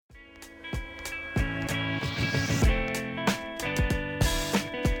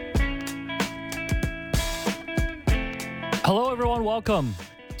Hello, everyone. Welcome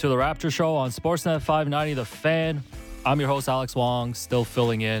to the Raptors show on Sportsnet 590 The Fan. I'm your host, Alex Wong, still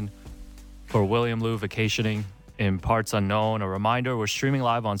filling in for William Liu vacationing in parts unknown. A reminder, we're streaming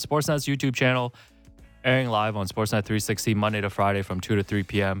live on Sportsnet's YouTube channel, airing live on Sportsnet 360 Monday to Friday from 2 to 3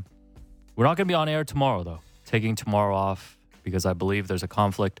 p.m. We're not going to be on air tomorrow, though. Taking tomorrow off because I believe there's a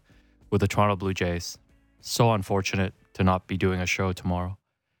conflict with the Toronto Blue Jays. So unfortunate to not be doing a show tomorrow.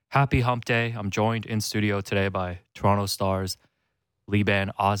 Happy hump day. I'm joined in studio today by Toronto Stars Liban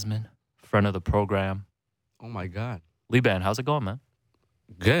Osman, friend of the program. Oh, my God. Liban, how's it going, man?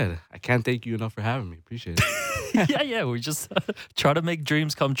 Good. I can't thank you enough for having me. Appreciate it. yeah. We just try to make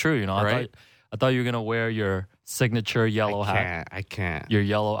dreams come true, you know? Right. I thought you were going to wear your signature yellow hat. I can't. Your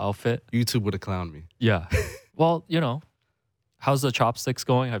yellow outfit. YouTube would have clowned me. Yeah. Well, you know, how's the chopsticks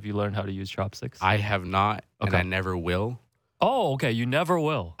going? Have you learned how to use chopsticks? I have not, and I never will. Oh, okay. You never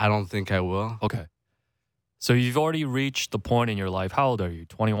will. I don't think I will. Okay. So you've already reached the point in your life. How old are you?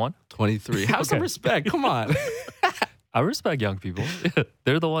 21? 23. Have some respect. Come on. I respect young people.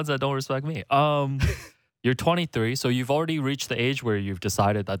 They're the ones that don't respect me. You're 23, so you've already reached the age where you've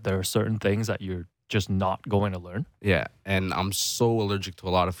decided that there are certain things that you're just not going to learn. Yeah, and I'm so allergic to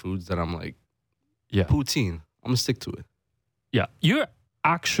a lot of foods that I'm like, poutine. I'm going to stick to it. Yeah. You're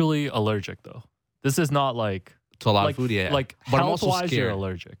actually allergic, though. This is not like... To a lot of food, yeah. Like, but I'm also health-wise, scared. you're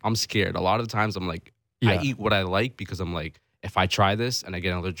allergic. I'm scared. A lot of the times I'm like, I eat what I like because I'm like, if I try this and I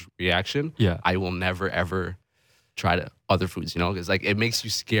get an allergic reaction, I will never, ever try other foods, you know? Because like, it makes you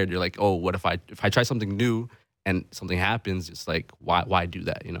scared. You're like, oh, what if I try something new and something happens? It's like, why do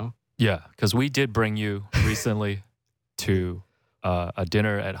that, you know? Yeah, because we did bring you recently to a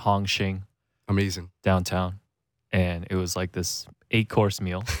dinner at Hong Shing. Amazing. Downtown. And it was like this 8-course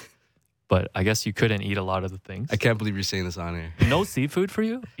meal. But I guess you couldn't eat a lot of the things. I can't believe you're saying this on air. No seafood for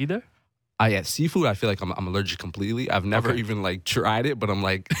you either? Yeah, seafood, I feel like I'm allergic completely. I've never even like tried it, but I'm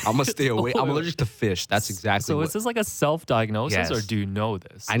like, I'm going to stay away. I'm allergic to fish. That's exactly So is this like a self-diagnosis or do you know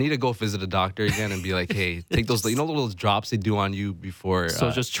this? I need to go visit a doctor again and be like, hey, take those, you know those drops they do on you before.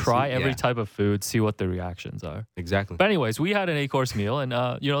 So just try every type of food, see what the reactions are. Exactly. But anyways, we had an 8-course meal and,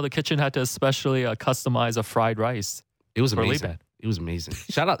 the kitchen had to especially customize a fried rice. It was amazing. It was amazing.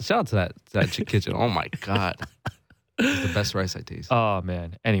 Shout out to that kitchen. Oh my God. It's the best rice I taste. Oh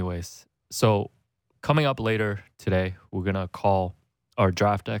man. Anyways, so coming up later today, we're going to call our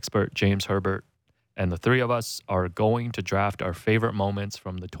draft expert, James Herbert, and the three of us are going to draft our favorite moments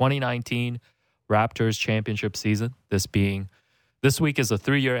from the 2019 Raptors championship season. This week is the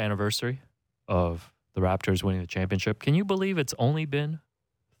 3-year anniversary of the Raptors winning the championship. Can you believe it's only been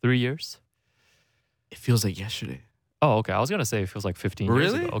 3 years? It feels like yesterday. Oh, okay. I was going to say it feels like 15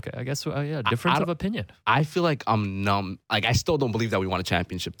 years ago. Okay. I guess, difference of opinion. I feel like I'm numb. Like, I still don't believe that we won a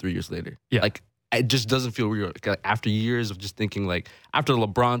championship 3 years later. Yeah. Like, it just doesn't feel real. Like, after years of just thinking, like, after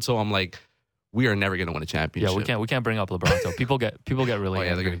LeBron, so I'm like, we are never going to win a championship. Yeah, we can't bring up LeBron. So people get really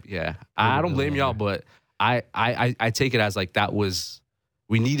angry. I don't blame y'all, but I take it as, like,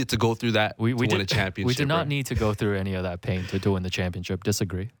 we needed to go through that to win a championship. We did not need to go through any of that pain to win the championship.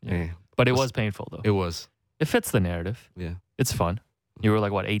 Disagree. Yeah. But it was painful, though. It was. It fits the narrative. Yeah. It's fun. You were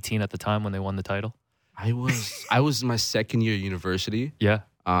like, 18 at the time when they won the title? I was in my second year of university. Yeah.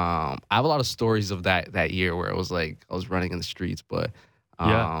 I have a lot of stories of that year where it was like I was running in the streets, but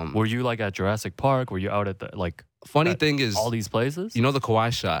were you like at Jurassic Park? Were you out at the funny thing is all these places? You know the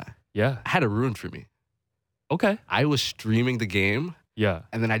Kawhi shot? Yeah. I had it ruined for me. Okay. I was streaming the game. Yeah.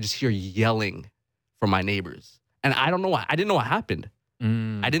 And then I just hear yelling from my neighbors. And I didn't know what happened.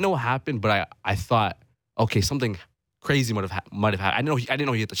 I didn't know what happened, but I thought, okay, something crazy might have happened. I didn't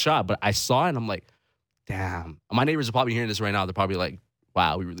know he hit the shot, but I saw it and I'm like, damn. My neighbors are probably hearing this right now. They're probably like,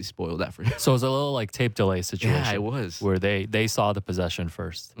 wow, we really spoiled that for him. So it was a little like tape delay situation. Yeah, it was. Where they saw the possession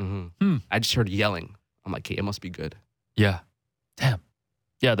first. Mm-hmm. I just heard yelling. I'm like, hey, it must be good. Yeah. Damn.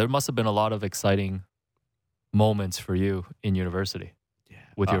 Yeah, there must have been a lot of exciting moments for you in university. Yeah.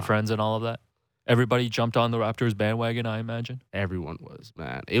 With your friends and all of that. Everybody jumped on the Raptors bandwagon, I imagine. Everyone was,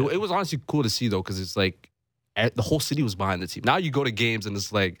 man. It was honestly cool to see, though, because it's like the whole city was behind the team. Now you go to games and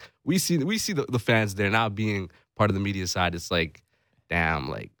it's like we see the fans there now being part of the media side. It's like, damn,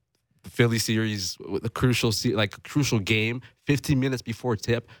 like the Philly series, a crucial game, 15 minutes before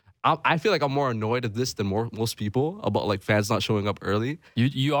tip. I feel like I'm more annoyed at this than most people about like fans not showing up early.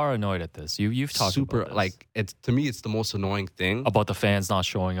 You are annoyed at this. You've talked about this. Like to me it's the most annoying thing about the fans not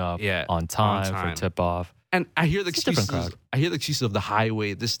showing up on time for tip off. And I hear the excuses. I hear the excuses of the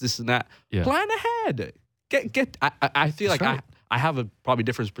highway, this and that. Yeah. Plan ahead. I feel like right. I have a probably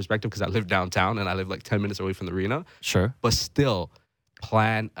different perspective because I live downtown and I live like 10 minutes away from the arena. Sure. But still,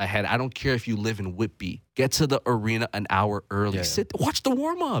 plan ahead. I don't care if you live in Whitby. Get to the arena an hour early. Yeah. Watch the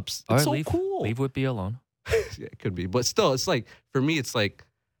warm-ups. All It's right, so cool. Leave Whitby alone. Yeah, it could be. But still, it's like, for me, it's like,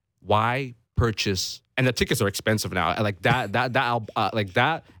 why purchase? And the tickets are expensive now. Like that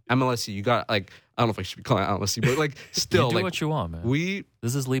MLSC, you got like, I don't know if I should be calling it MLSC, but like still, You do like what you want, man.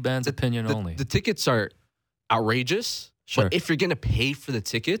 This is Lee Band's opinion only. The tickets are outrageous. Sure. But if you're gonna pay for the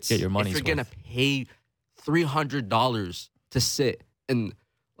tickets, Get your money's if you're gonna pay $300 to sit in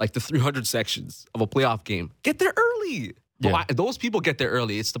like the 300 sections of a playoff game, get there early. Yeah. Those people get there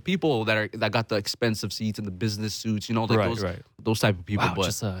early. It's the people that got the expensive seats and the business suits, you know, like those type of people. Wow,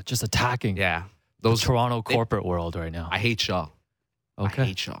 but just attacking those the Toronto corporate world right now. I hate y'all. Okay. I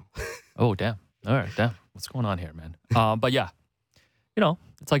hate y'all. Oh, damn. All right, damn. What's going on here, man? But yeah,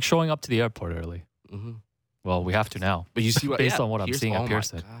 it's like showing up to the airport early. Mm-hmm. Well, we have to now. But you see what? Based on what I'm seeing at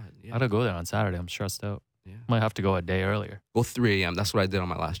Pearson. God, I gotta go there on Saturday. I'm stressed out. Yeah. Might have to go a day earlier. Go 3 a.m. That's what I did on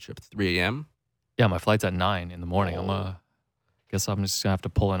my last trip. 3 a.m. Yeah, my flight's at 9 in the morning. Guess I'm just gonna have to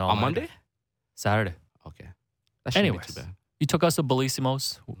pull in all on night. Monday. Saturday. Okay. That shouldn't Anyways, be too bad. you took us to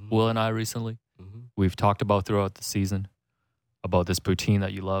Bellisimo's, Will and I recently. Mm-hmm. We've talked about throughout the season about this poutine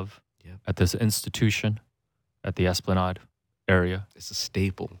that you love at this institution at the Esplanade area. It's a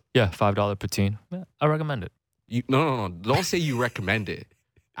staple. Yeah, $5 poutine. Yeah, I recommend it. No. Don't say you recommend it.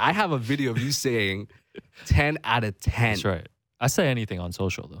 I have a video of you saying 10 out of 10. That's right. I say anything on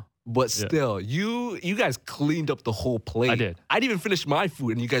social, though. But still, you guys cleaned up the whole plate. I did. I didn't even finish my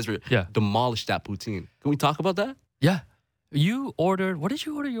food, and you guys demolished that poutine. Can we talk about that? Yeah. You ordered, what did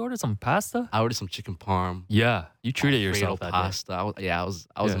you order? You ordered some pasta? I ordered some chicken parm. Yeah. You treated yourself that pasta. I was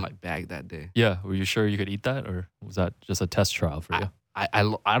in my bag that day. Yeah. Were you sure you could eat that, or was that just a test trial for you? I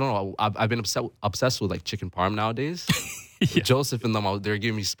don't know. I've been obsessed with like chicken parm nowadays. Joseph and them, they're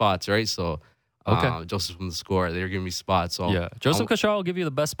giving me spots, right? So Joseph from the Score, they're giving me spots. So yeah, Joseph Kachar will give you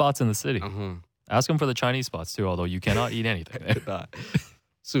the best spots in the city. Mm-hmm. Ask him for the Chinese spots too, although you cannot eat anything there.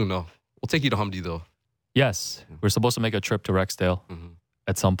 Soon, no. We'll take you to Humdy though. Yes, we're supposed to make a trip to Rexdale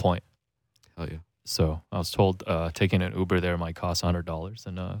at some point. Hell yeah. So I was told taking an Uber there might cost $100,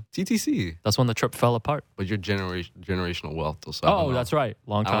 and TTC. That's when the trip fell apart. But you're generational wealth, though. So that's right.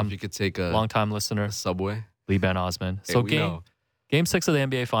 Long I don't know time. if you could take a long time listener, subway. Lee Ben Osman. Hey, So game 6 of the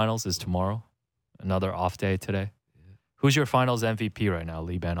NBA Finals is tomorrow. Another off day today. Yeah. Who's your Finals MVP right now,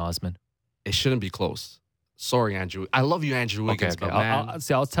 Lee Ben Osman? It shouldn't be close. Sorry, Andrew. I love you, Andrew Wiggins, okay. but man.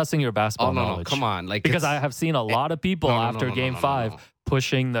 I was testing your basketball knowledge. Come on. Because I have seen a lot of people after Game 5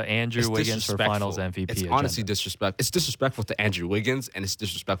 pushing the Andrew Wiggins for Finals MVP It's agenda. honestly disrespectful. It's disrespectful to Andrew Wiggins, and it's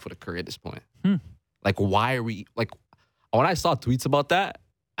disrespectful to Curry at this point. Like, why are we... Like, when I saw tweets about that,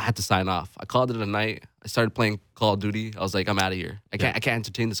 I had to sign off. I called it a night. I started playing Call of Duty. I was like, I'm out of here. I can't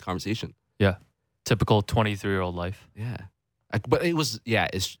entertain this conversation. Yeah. Typical 23-year-old life. Yeah. But it was... Yeah,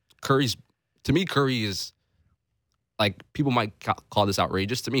 it's Curry's... To me, Curry is... Like, people might call this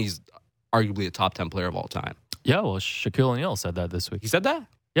outrageous. To me, he's arguably a top 10 player of all time. Yeah, well, Shaquille O'Neal said that this week. He said that?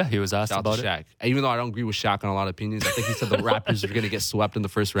 Yeah, he was asked Shout about out to Shaq. Even though I don't agree with Shaq on a lot of opinions, I think he said the Raptors are going to get swept in the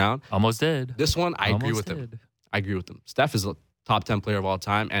first round. Almost did. This one, I agree with him. I agree with him. Steph is a top 10 player of all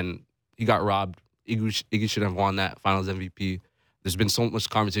time, and he got robbed. Iggy should have won that Finals MVP. There's been so much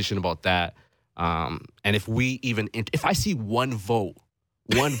conversation about that. And if I see one vote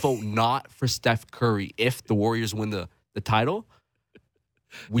not for Steph Curry if the Warriors win the title,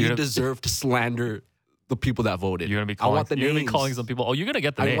 we deserve to slander the people that voted. You're gonna be calling some people. Oh, you're gonna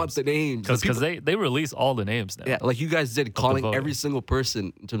get the names. I want the names because they release all the names now. Yeah, like you guys did, calling every single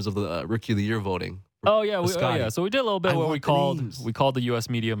person in terms of the Rookie of the Year voting. Oh yeah, So we did a little bit where we called the U.S.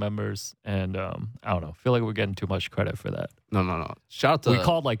 media members, and I don't know. Feel like we're getting too much credit for that. No. Shout out to we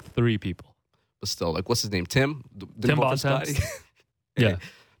called like 3 people. But still, like, what's his name? Tim Bontemps. Yeah,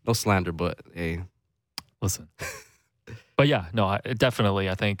 no slander, but hey, listen. But yeah, no, I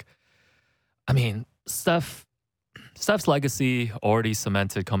think. I mean, Steph's legacy already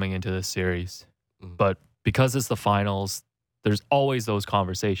cemented coming into this series, but because it's the finals, there's always those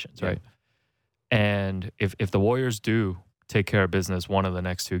conversations, right? And if the Warriors do take care of business one of the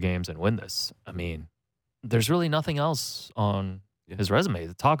next 2 games and win this, I mean, there's really nothing else on his resume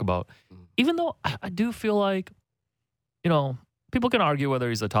to talk about. Even though I do feel like, people can argue whether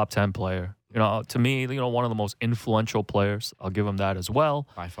he's a top 10 player. To me, one of the most influential players. I'll give him that as well.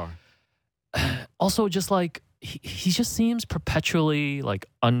 By far. Also, just like he just seems perpetually like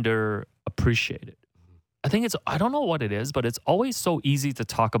underappreciated. I don't know what it is, but it's always so easy to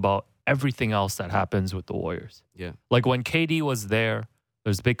talk about everything else that happens with the Warriors. Yeah. Like when KD was there,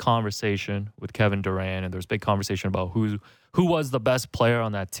 there's a big conversation with Kevin Durant, and there's a big conversation about who was the best player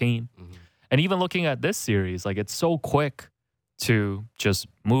on that team. And even looking at this series, like it's so quick to just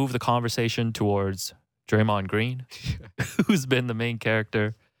move the conversation towards Draymond Green, who's been the main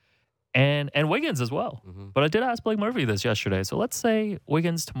character, and Wiggins as well. Mm-hmm. But I did ask Blake Murphy this yesterday. So let's say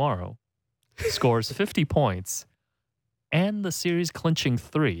Wiggins tomorrow scores 50 points and the series clinching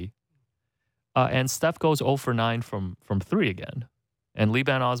 3, and Steph goes 0 for 9 from 3 again, and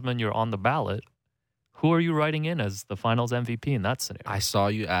Liban Osman, you're on the ballot. Who are you writing in as the finals MVP in that scenario? I saw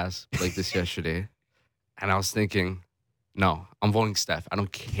you ask like this yesterday, and I was thinking, no, I'm voting Steph. I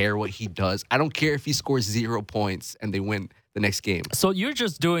don't care what he does. I don't care if he scores 0 points and they win the next game. So you're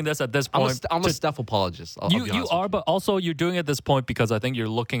just doing this at this point. I'm a Steph apologist. You are, but also you're doing it at this point because I think you're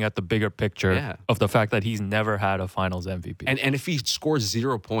looking at the bigger picture of the fact that he's never had a finals MVP. And if he scores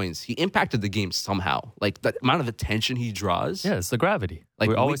 0 points, he impacted the game somehow. Like the amount of attention he draws. Yeah, it's the gravity. Like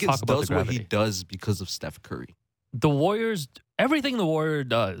we always Wiggins talk about does the gravity. what he does because of Steph Curry. The Warriors, everything the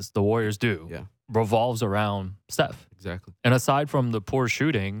Warriors do revolves around Steph. Exactly. And aside from the poor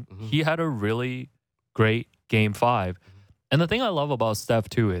shooting, he had a really great game 5. And the thing I love about Steph,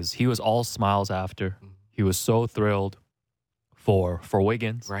 too, is he was all smiles after. He was so thrilled for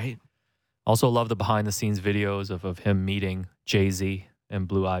Wiggins. Right. Also love the behind-the-scenes videos of him meeting Jay-Z and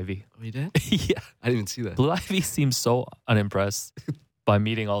Blue Ivy. Oh, he did? Yeah. I didn't even see that. Blue Ivy seems so unimpressed by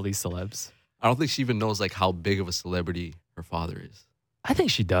meeting all these celebs. I don't think she even knows like how big of a celebrity her father is. I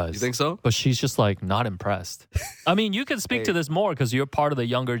think she does. You think so? But she's just like not impressed. I mean, you can speak to this more because you're part of the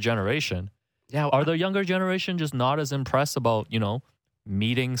younger generation. Yeah. Are the younger generation just not as impressed about,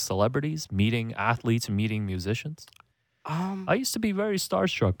 meeting celebrities, meeting athletes, meeting musicians? I used to be very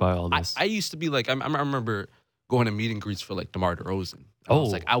starstruck by all this. I used to be like, I remember going to meet and greets for like DeMar DeRozan. I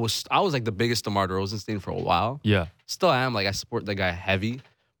was like the biggest DeMar DeRozan stan for a while. Yeah. Still am. Like I support the guy heavy.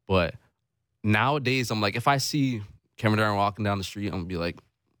 But nowadays, I'm like, if I see Kevin Durant walking down the street, I'm going to be like,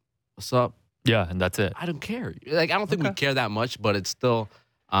 what's up? Yeah, and that's it. I don't care. Like, I don't think we care that much, but it's still,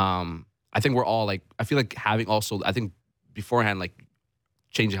 I think we're all like, I feel like having also, I think beforehand, like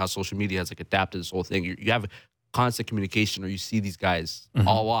changing how social media has like adapted this whole thing. You have constant communication, or you see these guys a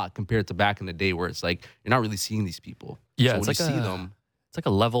lot compared to back in the day where it's like, you're not really seeing these people. Yeah, so it's when like you see them. It's like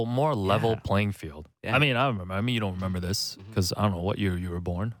a more level playing field. Yeah. I mean, I remember. I mean, you don't remember this because I don't know what year you were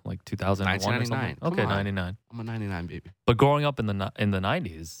born, like 2001 or something. 1999. Okay, 99. I'm a 99 baby. But growing up in the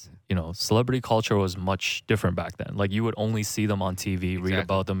 90s, celebrity culture was much different back then. Like you would only see them on TV, read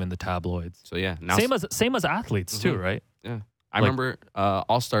about them in the tabloids. So yeah, now same as athletes too, right? Yeah, I remember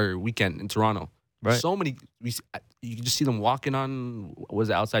All-Star Weekend in Toronto. Right. So many, you can just see them walking on, was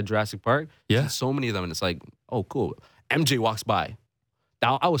it outside Jurassic Park? Yeah. So many of them, and it's like, oh, cool. MJ walks by.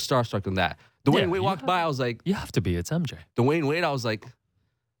 I was starstruck on that. Dwayne Wade walked by, I was like... You have to be, it's MJ. Dwayne Wade, I was like,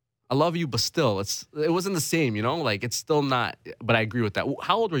 I love you, but still, it wasn't the same, Like, it's still not, but I agree with that.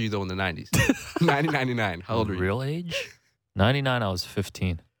 How old were you, though, in the 90s? 99. How old were you? Real age? 99, I was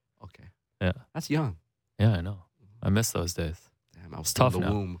 15. Okay. Yeah. That's young. Yeah, I know. I miss those days. Damn, I was It's tough in the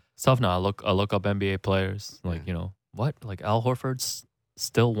now. womb. It's tough now. I look up NBA players. Like, what? Like Al Horford's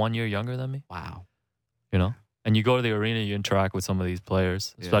still 1 year younger than me? Wow. And you go to the arena, you interact with some of these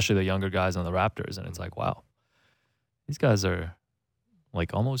players, especially the younger guys on the Raptors, and it's like, wow, these guys are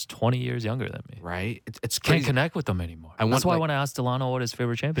like almost 20 years younger than me. Right? It's crazy. Can't connect with them anymore. That's why when I asked Delano what his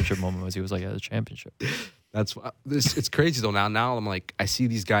favorite championship moment was, he was like, yeah, the championship. It's crazy, though. Now I'm like, I see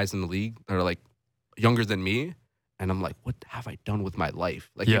these guys in the league that are like younger than me, and I'm like, what have I done with my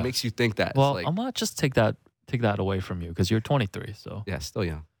life? Like, it makes you think that. Well, like, I'm going to just take that away from you because you're 23, so. Yeah, still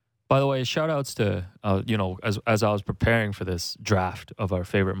young. By the way, shout outs to, as I was preparing for this draft of our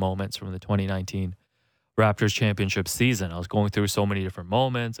favorite moments from the 2019 Raptors championship season, I was going through so many different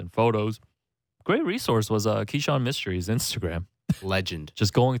moments and photos. Great resource was Keyshawn Mystery's Instagram. Legend.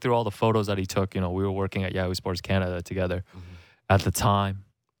 Just going through all the photos that he took. We were working at Yahoo Sports Canada together at the time.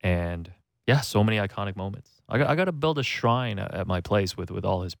 And yeah, so many iconic moments. I got to build a shrine at my place with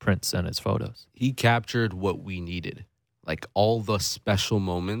all his prints and his photos. He captured what we needed. Like all the special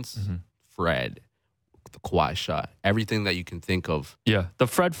moments, Fred, the Kawhi shot, everything that you can think of. Yeah, the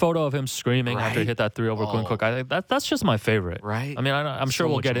Fred photo of him screaming after he hit that 3 over Quinn Cook. That's just my favorite. Right. I mean, I'm sure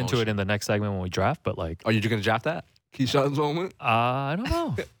we'll get into it in the next segment when we draft, but like... Are you going to draft that? Keyshawn's moment? I don't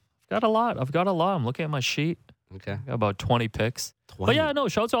know. I've got a lot. I'm looking at my sheet. Okay. Got about 20 picks. 20. But yeah, no,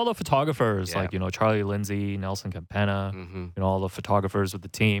 shout out to all the photographers, like, Charlie Lindsay, Nelson Campana, all the photographers with the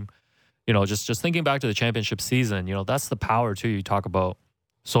team. Just thinking back to the championship season, that's the power too. You talk about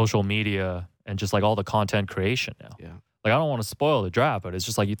social media and just like all the content creation now. Yeah. Like I don't want to spoil the draft, but it's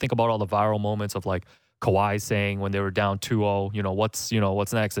just like you think about all the viral moments of like Kawhi saying when they were down 2-0,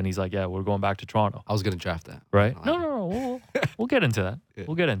 what's next? And he's like, yeah, we're going back to Toronto. I was going to draft that. Right? No. We'll get into that. Yeah.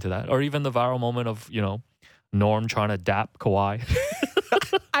 We'll get into that. Or even the viral moment of, Norm trying to dap Kawhi.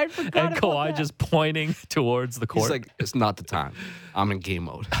 I forgot And about Kawhi that. just pointing towards the court. He's like, it's not the time. I'm in game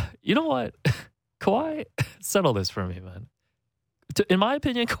mode. You know what? Kawhi, settle this for me, man. In my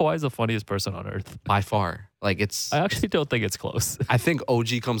opinion, Kawhi's the funniest person on earth. By far. Like, it's... I actually don't think it's close. I think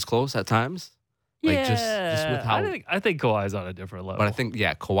OG comes close at times. Like, just with how... I think Kawhi's on a different level. But I think,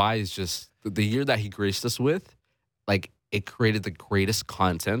 yeah, Kawhi is just... The year that he graced us with, like, it created the greatest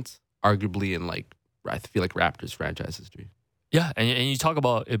content, arguably in, like, I feel like Raptors franchise history. Yeah, and you talk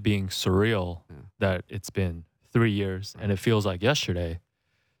about it being surreal that it's been 3 years and it feels like yesterday.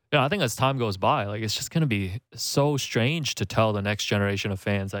 I think as time goes by, like it's just going to be so strange to tell the next generation of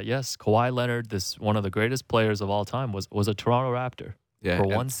fans that yes, Kawhi Leonard, this one of the greatest players of all time, was a Toronto Raptor for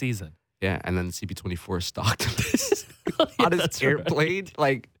one season. Yeah, and then CP24 stalked him on his airplane. Right.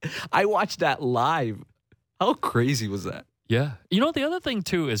 Like, I watched that live. How crazy was that? Yeah. You know, the other thing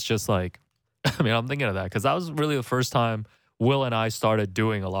too is just like, I mean, I'm thinking of that because that was really the first time Will and I started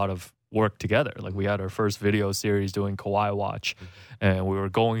doing a lot of work together. Like we had our first video series doing Kawhi Watch and we were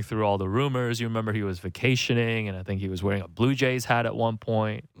going through all the rumors. You remember he was vacationing and I think he was wearing a Blue Jays hat at one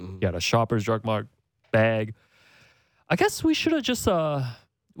point. He had a Shoppers Drug Mart bag. I guess we should have just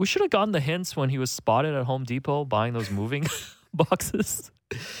we should have gotten the hints when he was spotted at Home Depot buying those moving boxes.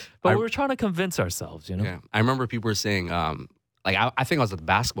 But we were trying to convince ourselves, you know? Yeah. I remember people were saying, like, I think I was at the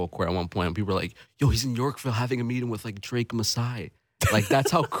basketball court at one point and people were like, yo, he's in Yorkville having a meeting with like Drake Masai. Like, that's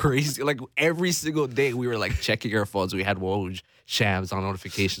how crazy. Like, every single day we were like checking our phones. We had Woj, Shams on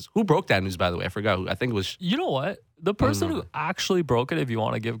notifications. Who broke that news, by the way? I forgot who. I think it was. You know what? The person who actually broke it, if you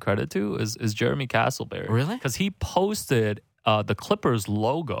want to give credit to, is Jeremy Castleberry. Really? Because he posted the Clippers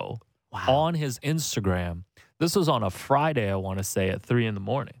logo on his Instagram. This was on a Friday, I want to say, at 3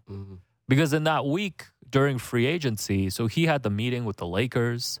 a.m. Because in that week during free agency, so he had the meeting with the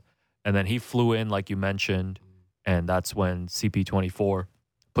Lakers, and then he flew in, like you mentioned. And that's when CP24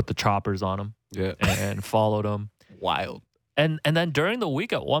 put the choppers on him and followed him. Wild. And then during the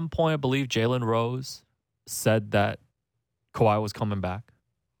week, at one point, I believe Jalen Rose said that Kawhi was coming back.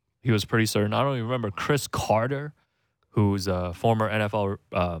 He was pretty certain. I don't even remember. Chris Carter, who's a former NFL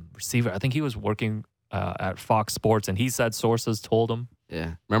receiver, I think he was working at Fox Sports, and he said sources told him.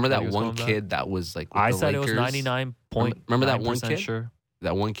 Yeah. Remember that one kid that was like with I the said Lakers? It was 99.9%. Remember that one kid? Sure.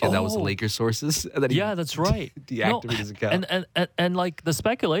 That one kid that was the Lakers sources? And then yeah, that's right. Deactivated his account. And like the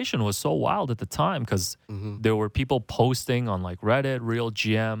speculation was so wild at the time because there were people posting on like Reddit, Real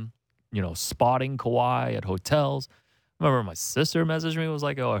GM, you know, spotting Kawhi at hotels. I remember my sister messaged me, was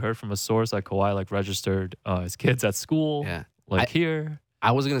like, oh, I heard from a source that Kawhi like registered his kids at school. Yeah. Here.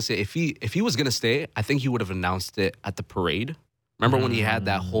 I was gonna say if he was gonna stay, I think he would have announced it at the parade. Remember when he had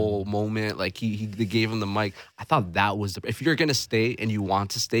that whole moment, like they gave him the mic. I thought that was if you're gonna stay and you want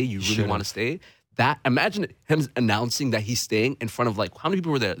to stay, you really want to stay. That imagine him announcing that he's staying in front of like how many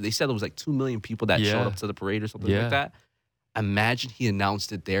people were there? They said there was like 2 million people that showed up to the parade or something like that. Imagine he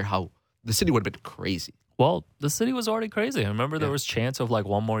announced it there. How the city would have been crazy. Well, the city was already crazy. I remember there was chance of like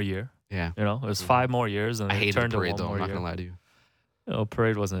one more year. Yeah, you know, it was 5 more years, and I hated turned the parade to one though. more I'm not year. gonna lie to you. You know,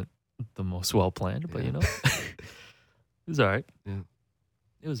 parade wasn't the most well planned, but you know, it was all right. Yeah,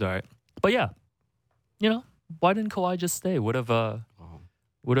 it was all right. But yeah, you know, why didn't Kawhi just stay? Would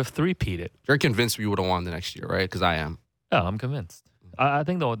have three-peated. You're convinced we would have won the next year, right? Because I am. Yeah, I'm convinced. I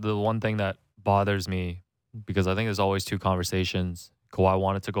think the one thing that bothers me, because I think there's always two conversations. Kawhi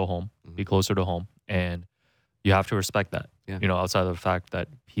wanted to go home, be closer to home, and you have to respect that. Yeah. You know, outside of the fact that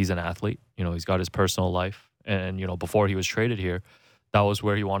he's an athlete, you know, he's got his personal life. And, you know, before he was traded here, that was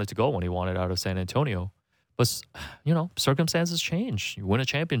where he wanted to go when he wanted out of San Antonio. But, you know, circumstances change. You win a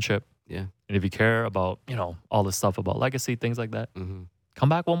championship. Yeah. And if you care about, you know, all this stuff about legacy, things like that, come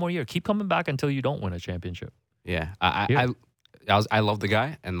back one more year. Keep coming back until you don't win a championship. Yeah. I love the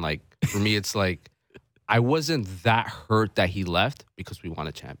guy. And, like, for me, it's like, I wasn't that hurt that he left because we won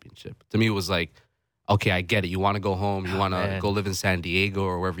a championship. To me, it was like, okay, I get it. You want to go home. You want to go live in San Diego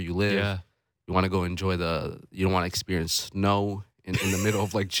or wherever you live. Yeah. You want to go enjoy you don't want to experience snow in the middle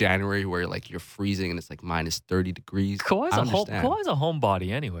of like January where like you're freezing and it's like minus 30 degrees. Kawhi's a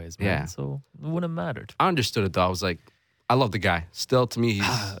homebody anyways, man. Yeah. So it wouldn't have mattered. I understood it though. I was like, I love the guy. Still, to me,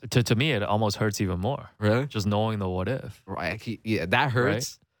 he's... to me, it almost hurts even more. Really? Just knowing the what if. Right. Yeah, that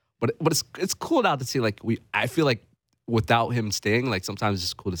hurts. Right? But it's cool now to see like I feel like without him staying, like sometimes it's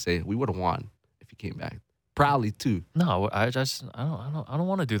just cool to say we would have won if he came back. Proudly too. No, I don't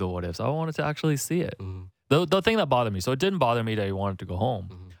want to do the what ifs. I wanted to actually see it. The thing that bothered me, so it didn't bother me that he wanted to go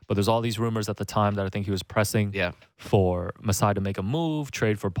home, but there's all these rumors at the time that I think he was pressing for Masai to make a move,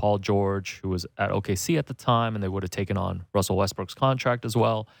 trade for Paul George, who was at OKC at the time, and they would have taken on Russell Westbrook's contract as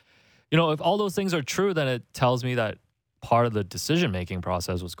well. if all those things are true, then it tells me that part of the decision-making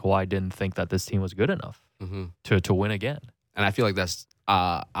process was Kawhi didn't think that this team was good enough to win again. And I feel like that's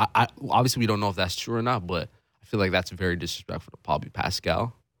obviously we don't know if that's true or not, but I feel like that's very disrespectful to probably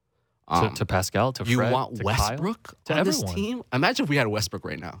Pascal. To Pascal, to Fred, you want to Westbrook Kyle, to on everyone. this team? Imagine if we had Westbrook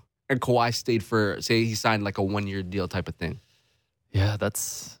right now and Kawhi stayed for, say, he signed like a 1-year deal type of thing. Yeah,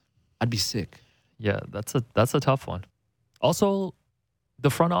 I'd be sick. Yeah, that's a tough one. Also, the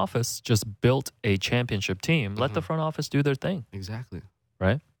front office just built a championship team. Let the front office do their thing. Exactly.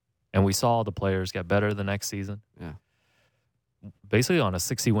 Right? And we saw the players get better the next season. Yeah. Basically on a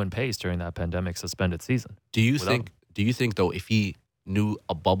 60-win pace during that pandemic suspended season. Do you think though, if he knew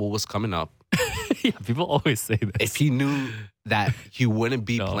a bubble was coming up, yeah, people always say this. if he knew that he wouldn't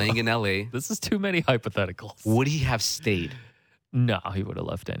be playing in LA, this is too many hypotheticals. would he have stayed? No, he would have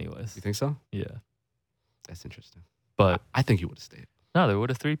left anyways. You think so? Yeah. That's interesting. But I think he would have stayed. No, they would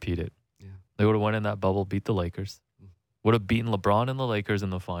have three-peated. Yeah. They would have went in that bubble, beat the Lakers. Would have beaten LeBron and the Lakers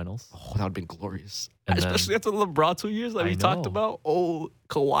in the finals. Oh, that would have been glorious. And especially after the LeBron 2 years that we talked about. Oh,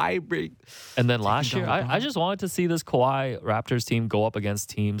 Kawhi break. And then last year, I just wanted to see this Kawhi Raptors team go up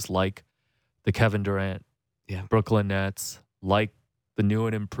against teams like the Kevin Durant, Brooklyn Nets, like the new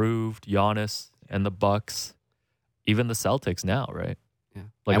and improved Giannis and the Bucks, even the Celtics now, right? Yeah.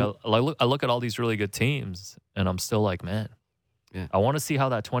 Like I look at all these really good teams, and I'm still like, man, I want to see how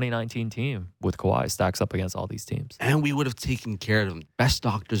that 2019 team with Kawhi stacks up against all these teams. And we would have taken care of them. Best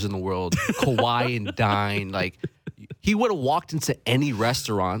doctors in the world, Kawhi and Dine. Like, he would have walked into any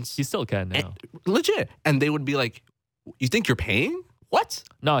restaurants. He still can now. Legit. And they would be like, you think you're paying? What?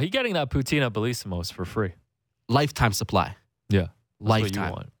 No, he's getting that poutine at Bellisimo's for free. Lifetime supply. Yeah.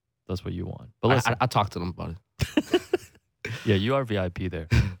 Lifetime. That's what you want. But listen, I talked to them about it. Yeah, you are VIP there,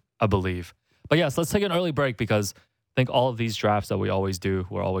 I believe. But yes, let's take an early break because I think all of these drafts that we always do,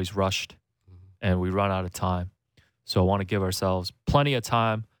 we're always rushed and we run out of time. So I want to give ourselves plenty of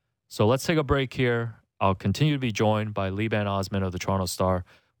time. So let's take a break here. I'll continue to be joined by Liban Osman of the Toronto Star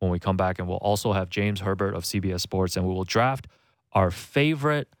when we come back. And we'll also have James Herbert of CBS Sports. And we will draft our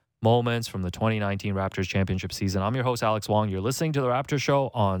favorite moments from the 2019 Raptors championship season. I'm your host, Alex Wong. You're listening to The Raptors Show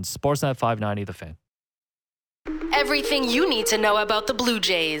on Sportsnet 590, The Fan. Everything you need to know about the Blue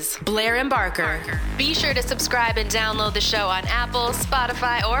Jays. Blair and Barker. Be sure to subscribe and download the show on Apple,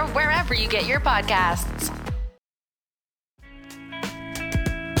 Spotify, or wherever you get your podcasts.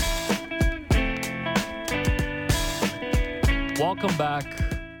 Welcome back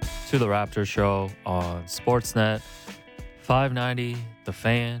to the Raptors Show on Sportsnet 590, The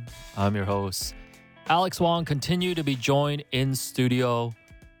Fan. I'm your host, Alex Wong. Continue to be joined in studio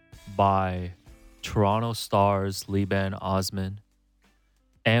by Toronto Stars, Liban Osman.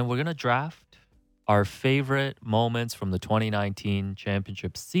 And we're going to draft our favorite moments from the 2019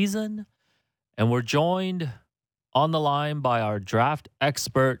 championship season. And we're joined on the line by our draft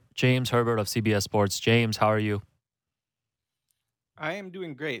expert, James Herbert of CBS Sports. James, how are you? I am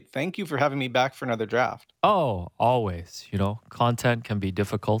doing great. Thank you for having me back for another draft. Oh, always. Content can be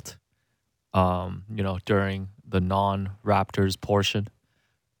difficult, during the non-Raptors portion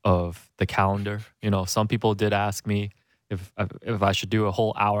of the calendar. Some people did ask me if I should do a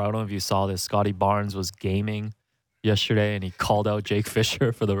whole hour. I don't know if you saw this. Scotty Barnes was gaming yesterday, and he called out Jake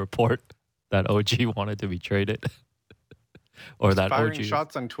Fisher for the report that OG wanted to be traded. Or that firing OG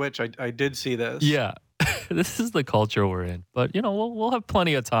shots on Twitch. I did see this. Yeah. This is the culture we're in. But, we'll have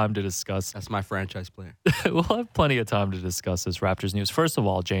plenty of time to discuss. That's my franchise player. We'll have plenty of time to discuss this Raptors news. First of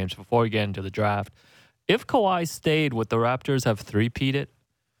all, James, before we get into the draft, if Kawhi stayed, would the Raptors have three-peated?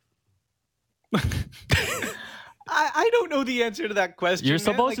 I don't know the answer to that question. You're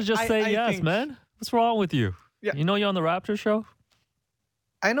supposed to just say yes, think, man. What's wrong with you? Yeah. You know you're on the Raptors show?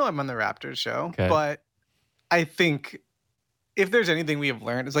 I know I'm on the Raptors show, okay. But I think if there's anything we have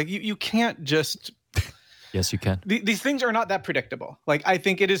learned, it's like you can't just... Yes, you can. These things are not that predictable. Like, I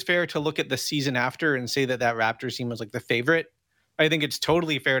think it is fair to look at the season after and say that Raptors team was like the favorite. I think it's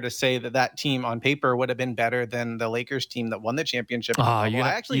totally fair to say that team on paper would have been better than the Lakers team that won the championship. You're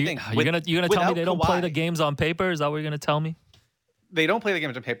gonna tell me they don't play the games on paper? Is that what you're gonna tell me? They don't play the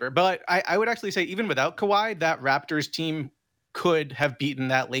games on paper, but I would actually say even without Kawhi, that Raptors team could have beaten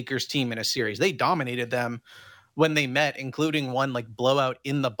that Lakers team in a series. They dominated them when they met, including one like blowout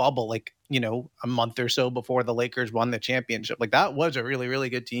in the bubble, like, a month or so before the Lakers won the championship. Like, that was a really, really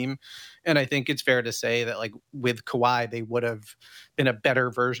good team. And I think it's fair to say that, like, with Kawhi, they would have been a better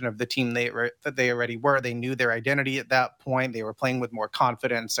version of the team that they already were. They knew their identity at that point. They were playing with more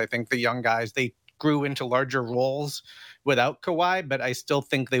confidence. I think the young guys, they grew into larger roles without Kawhi, but I still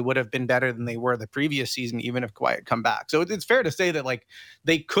think they would have been better than they were the previous season, even if Kawhi had come back. So it's fair to say that like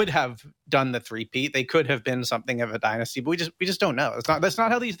they could have done the three-peat. They could have been something of a dynasty, but we just don't know. That's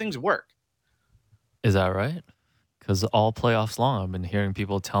not how these things work. Is that right? Because all playoffs long, I've been hearing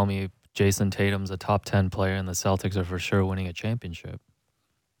people tell me Jason Tatum's a top 10 player and the Celtics are for sure winning a championship.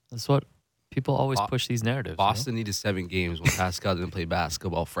 That's what people always push these narratives. Boston needed 7 games when Pascal didn't play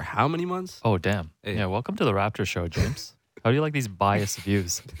basketball for how many months? Oh, damn. Hey. Yeah, welcome to the Raptors show, James. How do you like these biased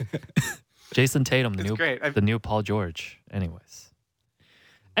views? Jason Tatum, the new Paul George. Anyways,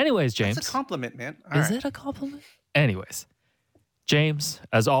 James. That's a compliment, man. Is it a compliment? Anyways, James,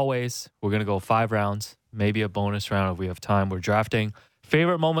 as always, we're going to go 5 rounds, maybe a bonus round if we have time. We're drafting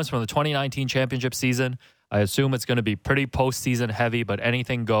favorite moments from the 2019 championship season. I assume it's going to be pretty postseason heavy, but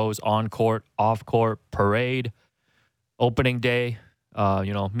anything goes on court, off court, parade, opening day,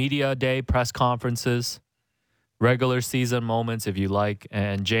 media day, press conferences, regular season moments if you like.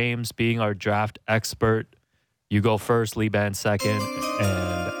 And James, being our draft expert, you go first, Liban second,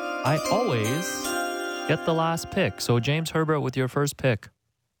 and I always get the last pick. So James Herbert with your first pick.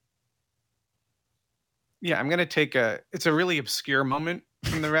 Yeah, I'm going to take it's a really obscure moment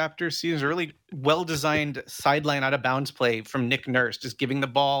from the Raptors season. It's a really well-designed sideline out of bounds play from Nick Nurse, just giving the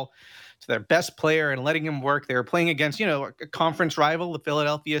ball to their best player and letting him work. They were playing against, a conference rival, the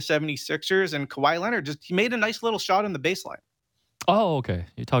Philadelphia 76ers, and Kawhi Leonard he made a nice little shot on the baseline. Oh, okay.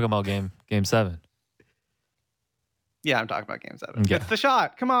 You're talking about game 7. Yeah, I'm talking about game 7. Yeah. It's the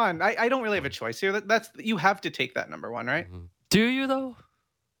shot. Come on. I don't really have a choice here. That's you have to take that number 1, right? Mm-hmm. Do you, though?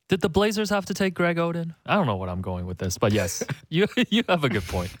 Did the Blazers have to take Greg Oden? I don't know what I'm going with this, but yes, you have a good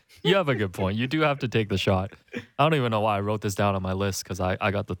point. You have a good point. You do have to take the shot. I don't even know why I wrote this down on my list because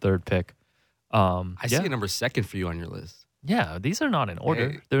I got the 3rd pick. I see a number 2nd for you on your list. Yeah, these are not in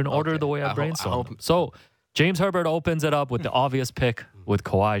order. Hey, They're in order okay. the way I brainstormed. hope. So James Herbert opens it up with the obvious pick with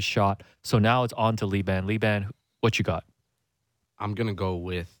Kawhi's shot. So now it's on to Liban. Liban, what you got? I'm going to go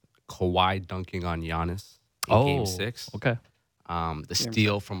with Kawhi dunking on Giannis in Game 6. Okay. The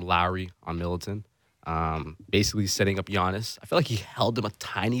steal from Lowry on Middleton. Basically setting up Giannis. I feel like he held him a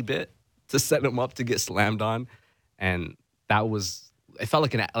tiny bit to set him up to get slammed on. And that was, it felt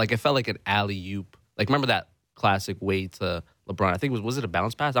like an alley-oop. Like, remember that classic way to LeBron? I think was it a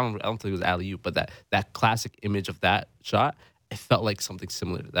bounce pass? I don't think it was alley-oop, but that classic image of that shot, it felt like something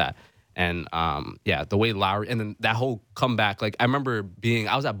similar to that. And the way Lowry, and then that whole comeback, like I remember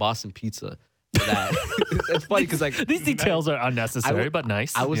I was at Boston Pizza for that. It's funny because like these details are unnecessary, but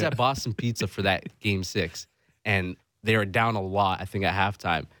nice. I was at Boston Pizza for that Game 6, and they were down a lot, I think, at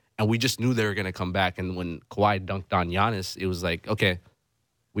halftime, and we just knew they were going to come back. And when Kawhi dunked on Giannis, it was like, okay,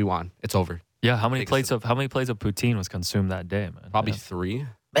 we won. It's over. Yeah, how many plates of poutine was consumed that day, man? Probably 3.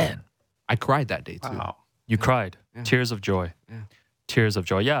 Man, I cried that day too. Wow. you cried. Yeah. Tears of joy. Yeah. Tears of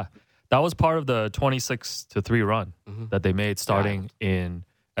joy. Yeah. That was part of the 26-3 run that they made starting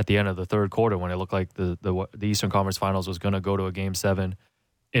at the end of the 3rd quarter when it looked like the Eastern Conference Finals was going to go to a Game 7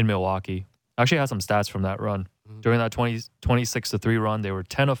 in Milwaukee. I actually had some stats from that run. During that 26-3 run, they were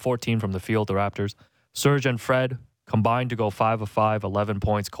 10 of 14 from the field, the Raptors. Serge and Fred combined to go 5 of 5, 11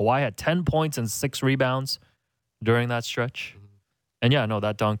 points. Kawhi had 10 points and 6 rebounds during that stretch. And yeah, no,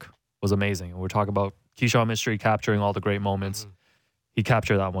 that dunk was amazing. And we're talking about Keyshawn Mystery capturing all the great moments. He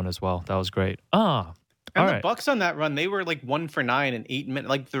captured that one as well. That was great. And all the right. Bucks on that run, they were like 1 for 9 in 8 minutes.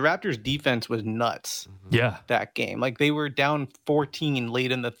 Like the Raptors defense was nuts. Yeah. That game. Like they were down 14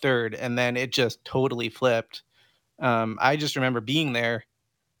 late in the 3rd, and then it just totally flipped. I just remember being there.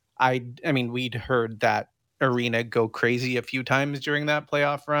 I mean, we'd heard that arena go crazy a few times during that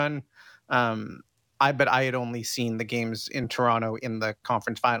playoff run. But I had only seen the games in Toronto in the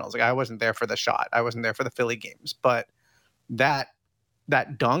conference finals. Like I wasn't there for the shot. I wasn't there for the Philly games. But that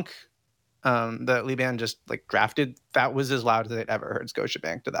dunk that Liban just like drafted, that was as loud as I'd ever heard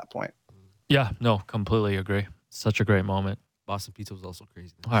Scotiabank to that point. Yeah, no, completely agree. Such a great moment. Boston Pizza was also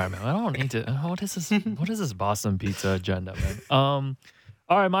crazy. All right, man. I don't need to. What is this? What is this Boston Pizza agenda, man?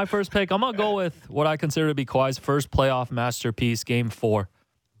 All right, my first pick. I'm gonna go with what I consider to be Kawhi's first playoff masterpiece, Game 4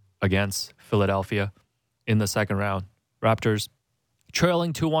 against Philadelphia in the 2nd round. Raptors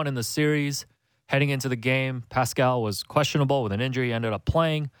trailing 2-1 in the series. Heading into the game, Pascal was questionable with an injury. He ended up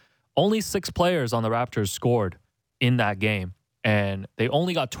playing. Only 6 players on the Raptors scored in that game, and they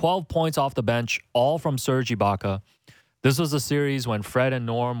only got 12 points off the bench, all from Serge Ibaka. This was a series when Fred and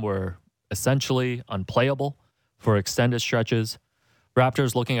Norm were essentially unplayable for extended stretches.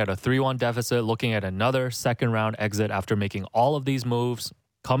 Raptors looking at a 3-1 deficit, looking at another 2nd-round exit after making all of these moves,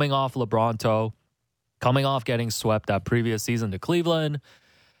 coming off LeBron toe, coming off getting swept that previous season to Cleveland.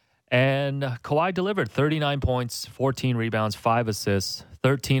 And Kawhi delivered 39 points, 14 rebounds, 5 assists,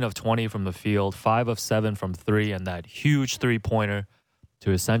 13 of 20 from the field, 5 of 7 from 3, and that huge three-pointer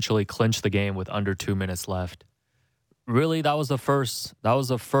to essentially clinch the game with under 2 minutes left. Really, that was the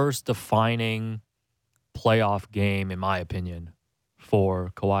first defining playoff game, in my opinion,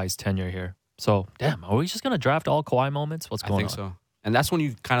 for Kawhi's tenure here. So, damn, are we just going to draft all Kawhi moments? What's going on? I think so. And that's when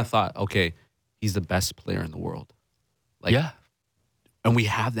you kind of thought, okay, he's the best player in the world. Like, yeah. And we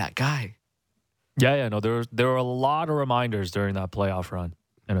have that guy. Yeah, no, there were a lot of reminders during that playoff run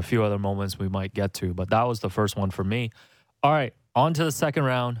and a few other moments we might get to, but that was the first one for me. All right, on to the second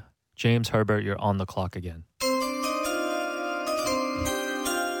round. James Herbert, you're on the clock again.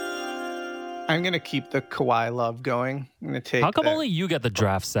 I'm going to keep the Kawhi love going. I'm going to take. How come only you get the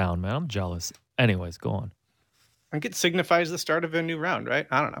draft sound, man? I'm jealous. Anyways, go on. I think it signifies the start of a new round, right?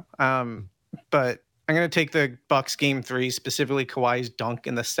 I don't know. But I'm going to take the Bucks game 3, specifically Kawhi's dunk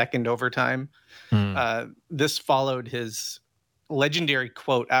in the second overtime. This followed his legendary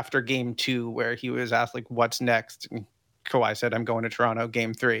quote after game 2, where he was asked, like, what's next? And Kawhi said, I'm going to Toronto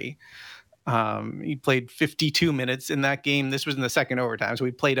game 3. He played 52 minutes in that game. This was in the second overtime, so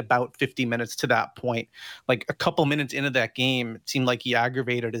he played about 50 minutes to that point. Like a couple minutes into that game, it seemed like he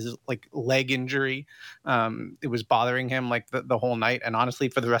aggravated his like leg injury. It was bothering him like the whole night, and honestly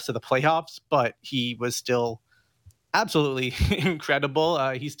for the rest of the playoffs. But he was still absolutely incredible.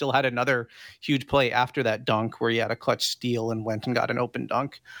 He still had another huge play after that dunk where he had a clutch steal and went and got an open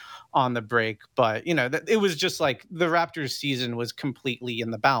dunk on the break. But, you know, it was just like the Raptors season was completely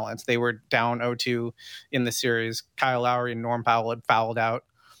in the balance. They were down 0-2 in the series. Kyle Lowry and Norm Powell had fouled out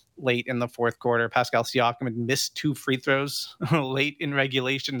late in the fourth quarter. Pascal Siakam had missed 2 free throws late in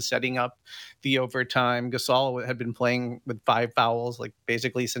regulation, setting up the overtime. Gasol had been playing with 5 fouls, like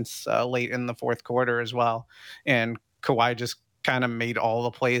basically since late in the fourth quarter as well. And Kawhi just kind of made all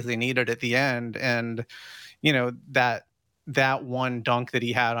the plays they needed at the end. And, you know, that one dunk that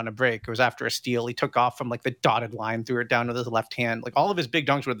he had on a break, it was after a steal. He took off from like the dotted line, threw it down with his left hand. Like all of his big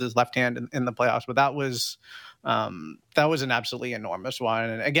dunks were with his left hand in the playoffs. But that was an absolutely enormous one.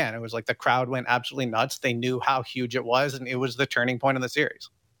 And again, it was like the crowd went absolutely nuts. They knew how huge it was, and it was the turning point in the series.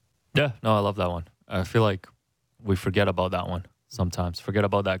 Yeah, no, I love that one. I feel like we forget about that one sometimes. Forget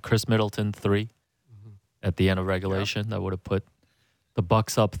about that Chris Middleton 3 at the end of regulation that would have put the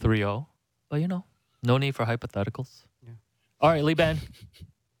Bucks up 3-0. But, you know, no need for hypotheticals. Yeah. All right, Lee Ben,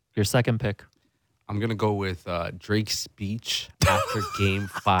 your second pick. I'm going to go with Drake's speech after Game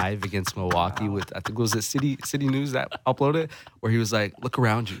 5 against Milwaukee with, I think it was the City News that uploaded, where he was like, look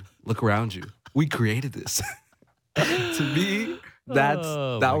around you. We created this. To me, that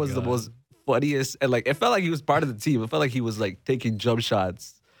was the most funniest. And like, it felt like he was part of the team. It felt like he was like taking jump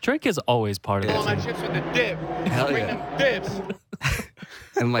shots. Drake is always part of the team. My chips with the dip. Hell Bring yeah. them dips.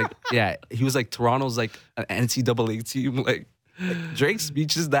 And like, yeah, he was like, Toronto's like an NCAA team. Like Drake's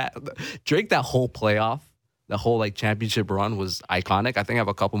speeches, that whole playoff, the whole like championship run was iconic. I think I have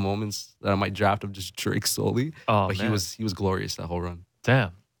a couple moments that I might draft of just Drake solely. Oh, but man. he was glorious that whole run.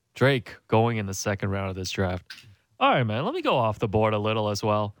 Damn. Drake going in the second round of this draft. All right, man, let me go off the board a little as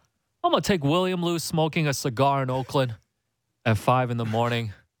well. I'm going to take William Lou smoking a cigar in Oakland at 5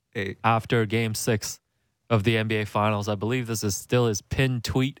 a.m. after Game 6 of the NBA Finals. I believe this is still his pinned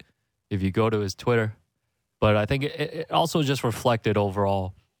tweet if you go to his Twitter. But I think it also just reflected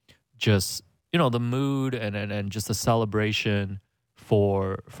overall just, you know, the mood and just the celebration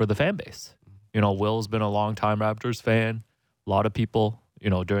for the fan base. You know, Will's been a longtime Raptors fan. A lot of people, you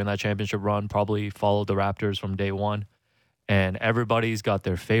know, during that championship run probably followed the Raptors from day one. And everybody's got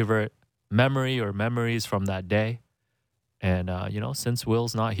their favorite memory or memories from that day. And, you know, since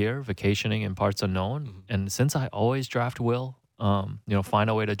Will's not here, vacationing in parts unknown, and since I always draft Will, you know,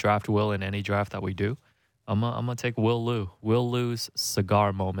 find a way to draft Will in any draft that we do, I'm gonna take Will Lou's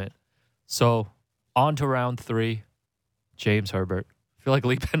cigar moment. So, on to round 3, James Herbert. I feel like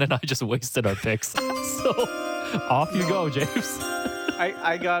Lee Ben and I just wasted our picks. So, off you go, James.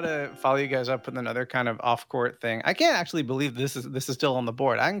 I gotta follow you guys up with another kind of off-court thing. I can't actually believe this is still on the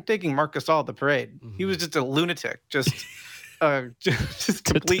board. I'm taking Marc Gasol at the parade. He was just a lunatic, just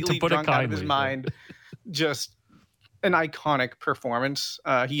completely drunk out of his mind. Just an iconic performance.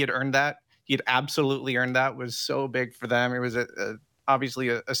 He had earned that. He had absolutely earned that. It was so big for them. It was obviously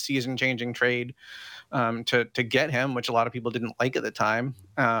a season-changing trade to get him, which a lot of people didn't like at the time.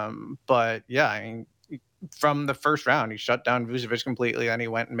 But yeah, I mean, from the first round, he shut down Vucevic completely, and he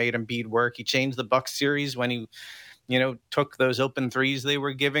went and made Embiid work. He changed the Bucks series when he, you know, took those open threes they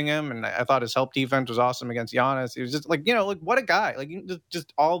were giving him, and I thought his help defense was awesome against Giannis. He was just like, you know, like what a guy! Like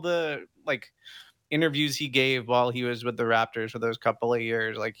just all the like interviews he gave while he was with the Raptors for those couple of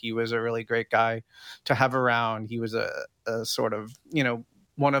years. Like, he was a really great guy to have around. He was a sort of,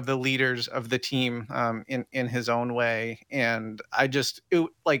 one of the leaders of the team in his own way. And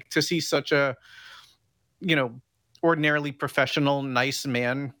like to see such a, ordinarily professional, nice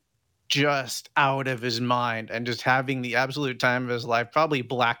man just out of his mind and just having the absolute time of his life, probably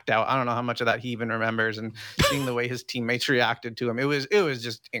blacked out. I don't know how much of that he even remembers, and seeing the way his teammates reacted to him. It was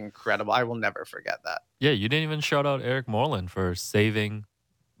just incredible. I will never forget that. Yeah, you didn't even shout out Eric Moreland for saving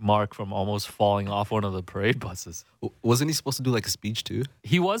Mark from almost falling off one of the parade buses. Wasn't he supposed to do like a speech too?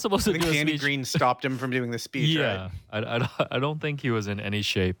 He was supposed to do a speech. Andy Green stopped him from doing the speech. Yeah, right? I don't think he was in any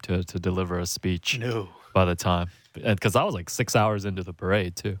shape to deliver a speech. No. By the time, because I was like 6 hours into the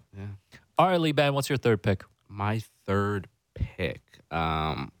parade too. Yeah. All right, Lee Ben, what's your third pick? My third pick,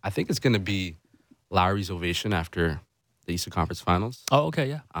 I think it's going to be Lowry's ovation after the Eastern Conference Finals. Oh, okay,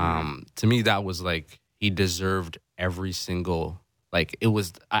 yeah. To me, that was like he deserved every single. Like it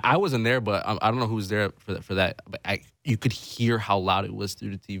was, I wasn't there, but I don't know who was there for that. But you could hear how loud it was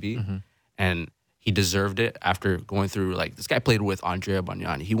through the TV, and he deserved it after going through, like, this guy played with Andrea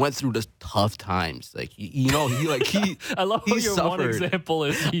Bargnani. He went through the tough times. Like, he I love how your suffered. one example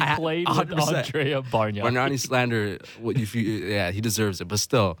is he played with 100%. Andrea Bargnani. Bargnani slander, he deserves it. But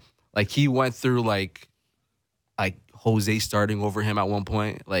still, like, he went through, like Jose starting over him at one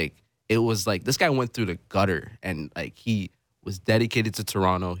point. Like, it was like, this guy went through the gutter. And, like, he was dedicated to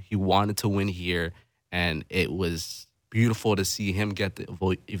Toronto. He wanted to win here. And it was beautiful to see him get the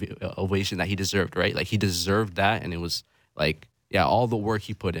ovation that he deserved, right? Like, he deserved that, and it was like, yeah, all the work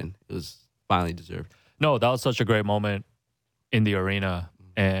he put in, it was finally deserved. No, that was such a great moment in the arena,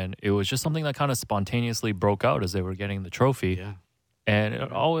 and it was just something that kind of spontaneously broke out as they were getting the trophy. Yeah. And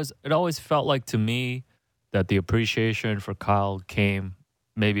it always felt like to me that the appreciation for Kyle came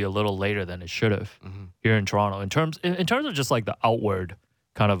maybe a little later than it should have here in Toronto in terms of just like the outward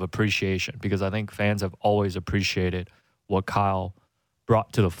kind of appreciation, because I think fans have always appreciated what Kyle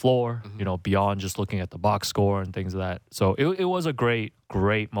brought to the floor, beyond just looking at the box score and things of that. So it was a great,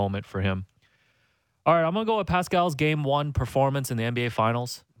 great moment for him. All right, I'm going to go with Pascal's Game 1 performance in the NBA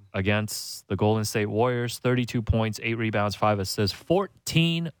Finals against the Golden State Warriors. 32 points, 8 rebounds, 5 assists,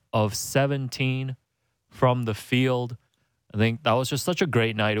 14 of 17 from the field. I think that was just such a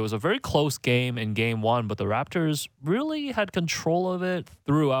great night. It was a very close game in Game 1, but the Raptors really had control of it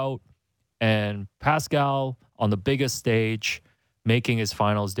throughout. And Pascal, on the biggest stage, making his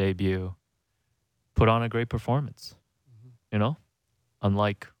finals debut, put on a great performance,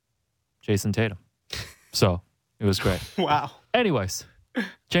 unlike Jason Tatum. So it was great. Wow. Anyways,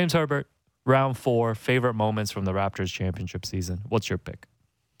 James Herbert, round 4, favorite moments from the Raptors championship season. What's your pick?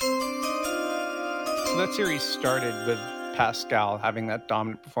 So that series started with Pascal having that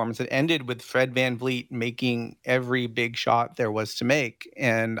dominant performance. It ended with Fred VanVleet making every big shot there was to make.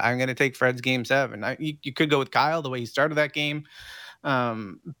 And I'm going to take Fred's Game 7. You could go with Kyle, the way he started that game.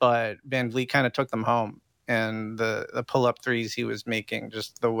 But VanVleet kind of took them home. And the pull-up threes he was making,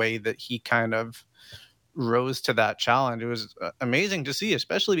 just the way that he kind of rose to that challenge, it was amazing to see,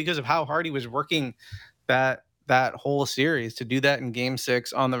 especially because of how hard he was working that whole series. To do that in Game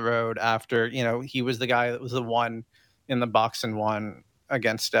 6 on the road after, he was the guy that was the one in the box and one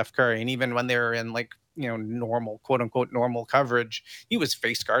against Steph Curry. And even when they were in normal, quote unquote, normal coverage, he was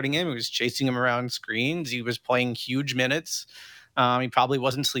face guarding him. He was chasing him around screens. He was playing huge minutes. He probably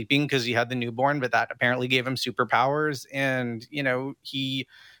wasn't sleeping because he had the newborn, but that apparently gave him superpowers. And, he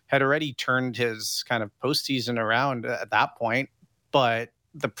had already turned his kind of postseason around at that point, but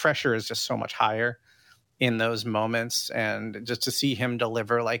the pressure is just so much higher in those moments. And just to see him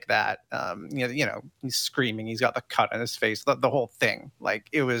deliver like that, he's screaming, he's got the cut on his face, the whole thing. Like,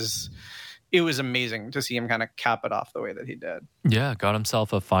 it was amazing to see him kind of cap it off the way that he did. Yeah, got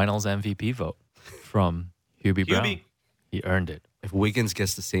himself a finals MVP vote from Hubie Brown. He earned it. If Wiggins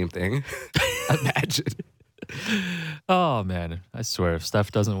gets the same thing, imagine. Oh, man. I swear, if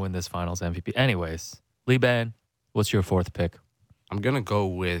Steph doesn't win this finals MVP. Anyways, Lee Ben, what's your fourth pick? I'm going to go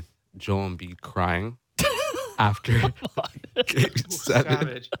with Joel Embiid crying after Game 7.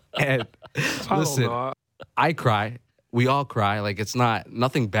 Savage. And listen, I cry. We all cry. Like, it's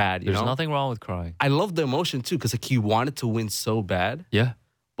nothing bad, There's nothing wrong with crying. I love the emotion, too, because, like, he wanted to win so bad. Yeah.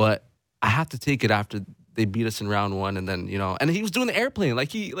 But I have to take it after they beat us in round 1, and then, and he was doing the airplane.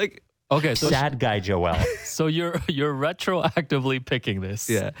 Okay, so sad guy Joel. So you're retroactively picking this,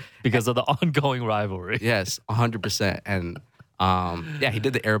 Yeah. because of the ongoing rivalry. Yes, 100%. And he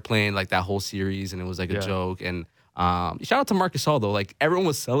did the airplane like that whole series, and it was like a joke. And Shout out to Marcus All, though. Like, everyone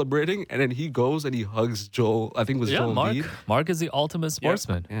was celebrating, and then he goes and he hugs Joel. I think it was Joel Embiid. Mark is the ultimate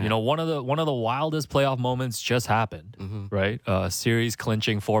sportsman. Yeah. You know, one of the wildest playoff moments just happened, right? Series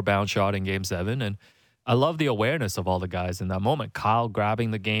clinching 4-bound shot in Game 7, and I love the awareness of all the guys in that moment. Kyle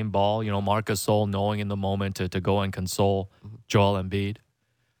grabbing the game ball, you know, Marcus Gasol knowing in the moment to go and console Joel Embiid.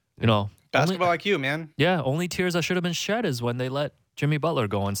 You know, Basketball IQ, man. Yeah, only tears that should have been shed is when they let Jimmy Butler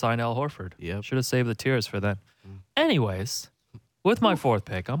go and sign Al Horford. Yep. Should have saved the tears for then. Anyways, with my fourth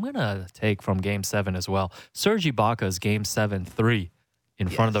pick, I'm going to take from Game 7 as well. Serge Ibaka's Game 7-3 in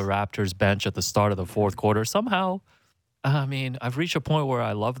front of the Raptors bench at the start of the fourth quarter. Somehow, I mean, I've reached a point where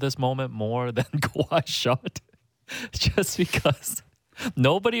I love this moment more than Kawhi's shot. Just because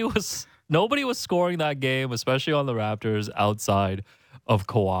nobody was scoring that game, especially on the Raptors, outside of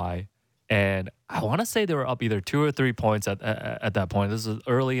Kawhi. And I want to say they were up either 2 or 3 points at that point. This is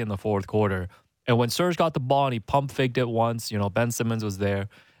early in the fourth quarter. And when Serge got the ball and he pump faked it once, you know, Ben Simmons was there,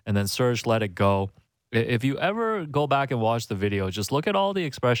 and then Serge let it go. If you ever go back and watch the video, just look at all the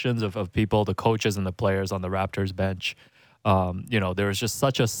expressions of people, the coaches and the players on the Raptors bench. You know, there was just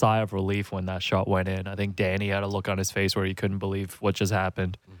such a sigh of relief when that shot went in. I think Danny had a look on his face where he couldn't believe what just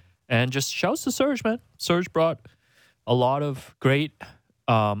happened. And just shouts to Serge, man. Serge brought a lot of great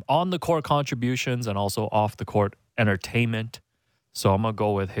on-the-court contributions and also off-the-court entertainment. So I'm going to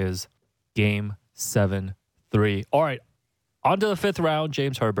go with his Game 7-3. All right, on to the fifth round.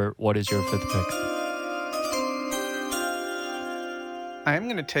 James Herbert, what is your fifth pick? I'm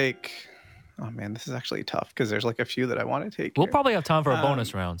going to take... Oh, man, this is actually tough because there's like a few that I want to take. We'll here. probably have time for a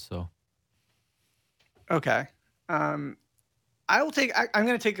bonus round, so. Okay. I'm going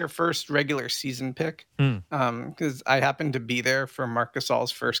to take your first regular season pick because I happened to be there for Marc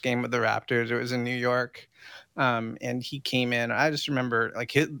Gasol's first game with the Raptors. It was in New York, and he came in. I just remember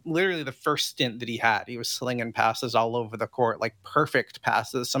like literally the first stint that he had, he was slinging passes all over the court, like perfect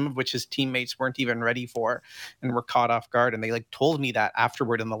passes, some of which his teammates weren't even ready for and were caught off guard. And they like told me that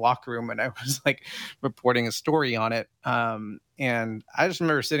afterward in the locker room, and I was like reporting a story on it. And I just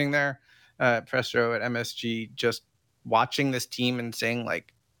remember sitting there press row at MSG just watching this team and saying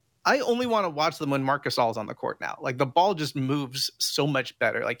like, I only want to watch them when Marc Gasol is on the court now. Like the ball just moves so much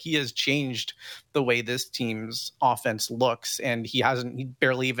better. Like he has changed the way this team's offense looks, and he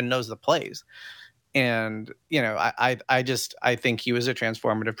barely even knows the plays. And, you know, I think he was a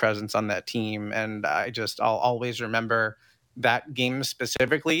transformative presence on that team. And I'll always remember that game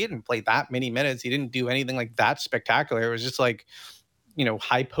specifically. He didn't play that many minutes. He didn't do anything like that spectacular. It was just like, you know,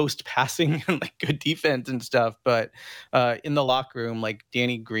 high post passing and like good defense and stuff. But in the locker room, like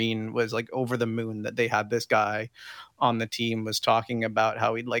Danny Green was like over the moon that they had this guy on the team, was talking about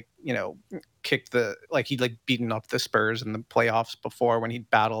how he'd like, you know, he'd like beaten up the Spurs in the playoffs before when he'd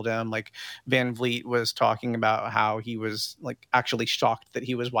battled him. Like Van Vliet was talking about how he was like actually shocked that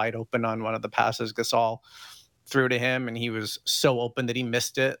he was wide open on one of the passes Gasol threw to him, and he was so open that he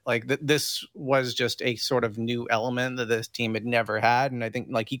missed it. Like this was just a sort of new element that this team had never had, and I think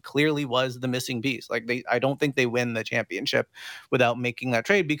like he clearly was the missing piece. Like I don't think they win the championship without making that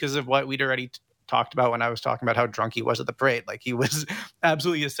trade because of what we'd already talked about when I was talking about how drunk he was at the parade. Like he was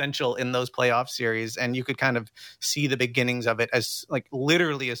absolutely essential in those playoff series, and you could kind of see the beginnings of it as like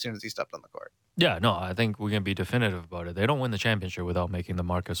literally as soon as he stepped on the court. Yeah, no, I think we can be definitive about it. They don't win the championship without making the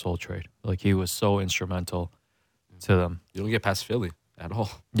Marc Gasol trade. Like he was so instrumental to them. You don't get past Philly at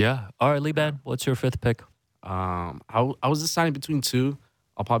all. Yeah. All right, Liban, what's your fifth pick? I was deciding between two.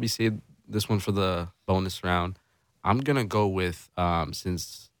 I'll probably save this one for the bonus round. I'm going to go with,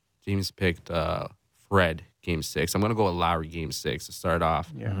 since James picked Fred Game 6, I'm going to go with Lowry Game 6 to start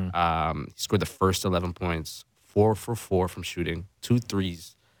off. Yeah. He scored the first 11 points, 4 for 4 from shooting, 2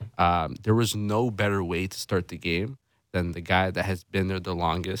 threes. There was no better way to start the game than the guy that has been there the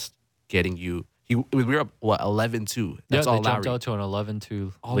longest getting you. We were up, 11-2. That's all they jumped Lowry. out to an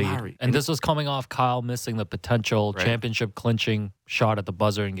 11-2 All lead. Lowry. And this was coming off Kyle missing the potential Right. championship clinching shot at the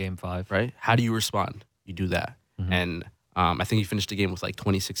buzzer in Game 5. Right? How do you respond? You do that. And I think he finished the game with like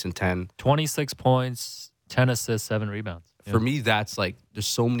 26 and 10. 26 points, 10 assists, 7 rebounds. For me, that's like, there's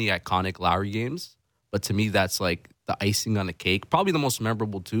so many iconic Lowry games, but to me, that's like the icing on the cake. Probably the most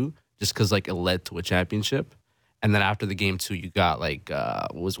memorable too, just because like it led to a championship. And then after the game too, you got like,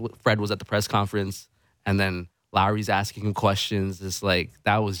 Fred was at the press conference, and then Lowry's asking him questions. It's like,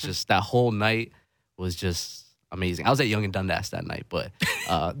 that whole night was just amazing. I was at Young and Dundas that night, but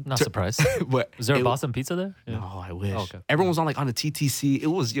Not surprised. but Is there a Boston pizza there? Yeah. No, I wish. Oh, okay. Everyone was on like on the TTC. It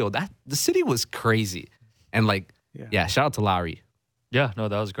was the city was crazy, and like shout out to Lowry. Yeah, no,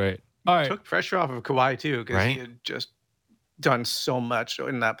 that was great. All right. Took pressure off of Kawhi too because Right? he had just done so much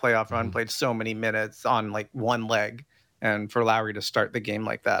in that playoff run, played so many minutes on like one leg. And for Lowry to start the game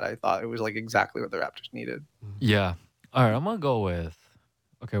like that, I thought it was like exactly what the Raptors needed. Yeah. All right, I'm going to go with...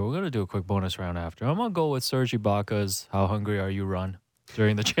 Okay, we're going to do a quick bonus round after. I'm going to go with Serge Ibaka's How Hungry Are You run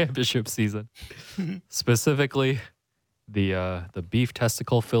during the championship season. Specifically, the beef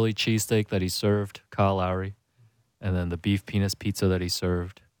testicle Philly cheesesteak that he served Kyle Lowry, and then the beef penis pizza that he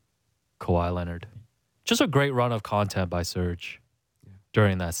served Kawhi Leonard. Just a great run of content by Serge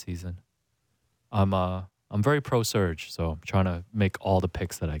during that season. I'm very pro Serge, so I'm trying to make all the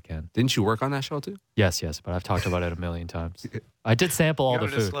picks that I can. Didn't you work on that show too? Yes, but I've talked about it a million times. I did sample all the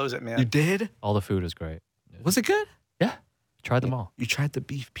food. Disclose it, man. You did? All the food is great. Yeah. Was it good? Yeah. Tried them all. You tried the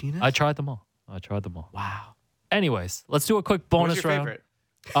beef peanuts? I tried them all. Wow. Anyways, let's do a quick bonus What's your round.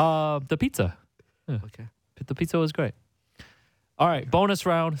 favorite? The pizza. Yeah. Okay. The pizza was great. All right, bonus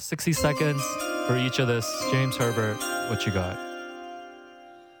round, 60 seconds for each of this. James Herbert, what you got?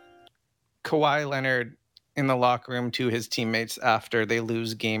 Kawhi Leonard in the locker room to his teammates after they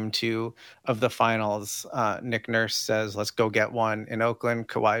lose game 2 of the finals. Nick Nurse says, let's go get one in Oakland.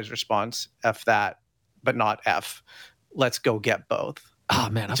 Kawhi's response, F that, but not F. Let's go get both. Oh,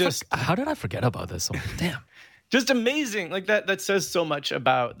 man. How did I forget about this one? Damn. Just amazing. Like that says so much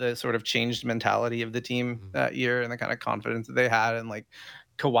about the sort of changed mentality of the team that year and the kind of confidence that they had. And like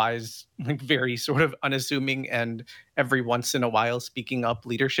Kawhi's like very sort of unassuming and every once in a while speaking up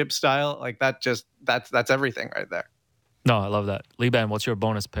leadership style. Like that's everything right there. No, I love that. Liban, what's your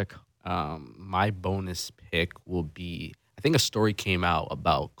bonus pick? My bonus pick will be, I think a story came out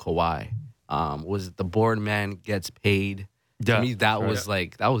about Kawhi. Was the board man gets paid. Yeah, to me, that was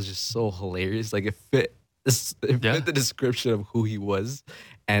just so hilarious. Like it fit the description of who he was.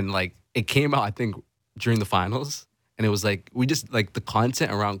 And like it came out, I think, during the finals. And it was like, we just like the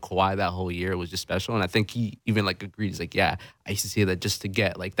content around Kawhi that whole year was just special. And I think he even like agreed. He's like, yeah, I used to say that just to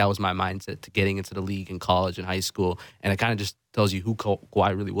get, like, that was my mindset to getting into the league in college and high school. And it kind of just tells you who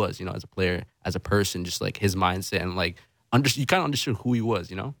Kawhi really was, you know, as a player, as a person, just like his mindset and like, you kind of understood who he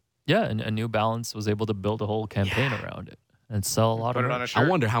was, you know? Yeah, and New Balance was able to build a whole campaign around it and sell a lot of merch. I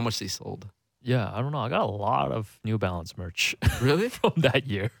wonder how much they sold. Yeah, I don't know. I got a lot of New Balance merch. Really? From that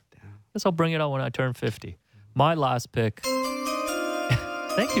year. Damn. Guess I'll bring it out when I turn 50. My last pick.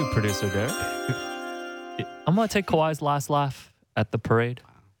 Thank you, producer Derek. I'm going to take Kawhi's last laugh at the parade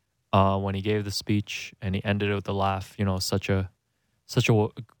when he gave the speech and he ended it with the laugh. You know, such a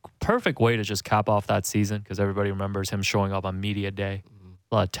perfect way to just cap off that season because everybody remembers him showing up on media day.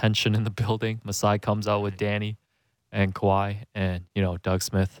 A lot of tension in the building. Masai comes out with Danny and Kawhi, and, you know, Doug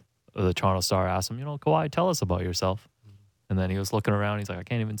Smith of the Toronto Star asked him, you know, Kawhi, tell us about yourself. And then he was looking around. He's like, I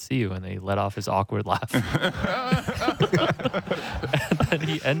can't even see you. And then he let off his awkward laugh. And then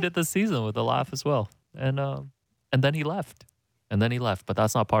he ended the season with a laugh as well. And then he left. But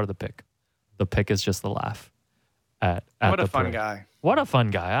that's not part of the pick. The pick is just the laugh. What a fun guy. What a fun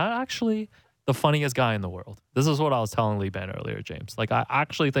guy. Actually, the funniest guy in the world. This is what I was telling Lee Ben earlier, James. Like, I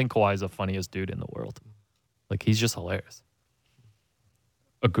actually think Kawhi is the funniest dude in the world. Like, he's just hilarious.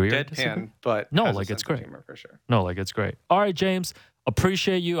 Agree or disagree? Deadpan, but no, like it's great. For sure. No, like it's great. All right, James,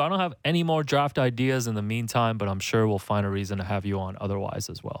 appreciate you. I don't have any more draft ideas in the meantime, but I'm sure we'll find a reason to have you on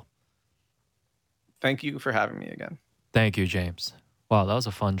otherwise as well. Thank you for having me again. Thank you, James. Wow, that was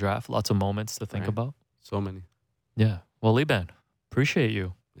a fun draft. Lots of moments to think about. So many. Yeah. Well, Liban, appreciate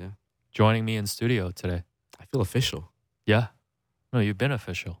you. Yeah. Joining me in studio today. I feel official. Yeah. No, you've been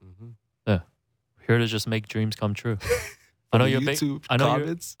official. Mm-hmm. Yeah. Here to just make dreams come true. I know you're big.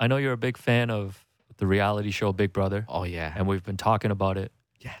 I know you're a big fan of the reality show Big Brother. Oh yeah, and we've been talking about it.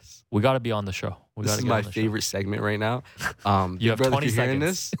 Yes, we got to be on the show. This is my favorite segment right now. You have 20 seconds.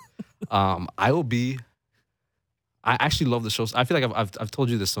 This, I will be. I actually love the show. I feel like I've told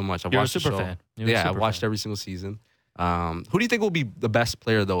you this so much. I've watched a super the show. Fan. I watched every single season. Who do you think will be the best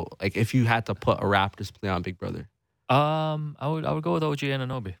player though? Like if you had to put a Raptors player on Big Brother. I would go with OG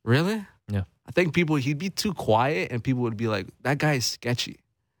Anunoby. Really? Yeah. I think he'd be too quiet and people would be like, that guy is sketchy.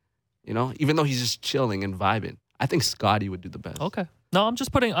 You know, even though he's just chilling and vibing. I think Scotty would do the best. Okay. No, I'm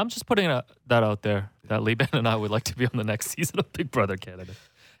just putting that out there that Liban and I would like to be on the next season of Big Brother Canada.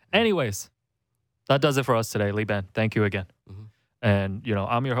 Anyways, that does it for us today. Liban, thank you again. Mm-hmm. And, you know,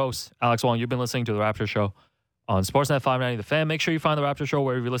 I'm your host, Alex Wong. You've been listening to The Raptor Show on Sportsnet 590 The Fan. Make sure you find The Raptor Show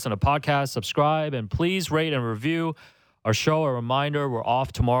wherever you listen to podcasts, subscribe, and please rate and review our show. A reminder, we're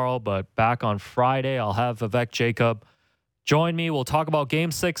off tomorrow, but back on Friday, I'll have Vivek Jacob join me. We'll talk about Game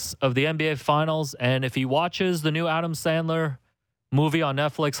 6 of the NBA Finals, and if he watches the new Adam Sandler movie on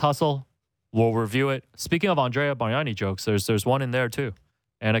Netflix, Hustle, we'll review it. Speaking of Andrea Bargnani jokes, there's one in there too.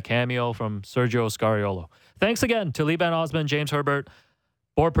 and a cameo from Sergio Scariolo. Thanks again to Lee Van Osmond, James Herbert,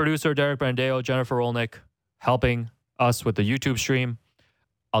 board producer Derek Brandeo, Jennifer Olnick, helping us with the YouTube stream.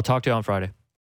 I'll talk to you on Friday.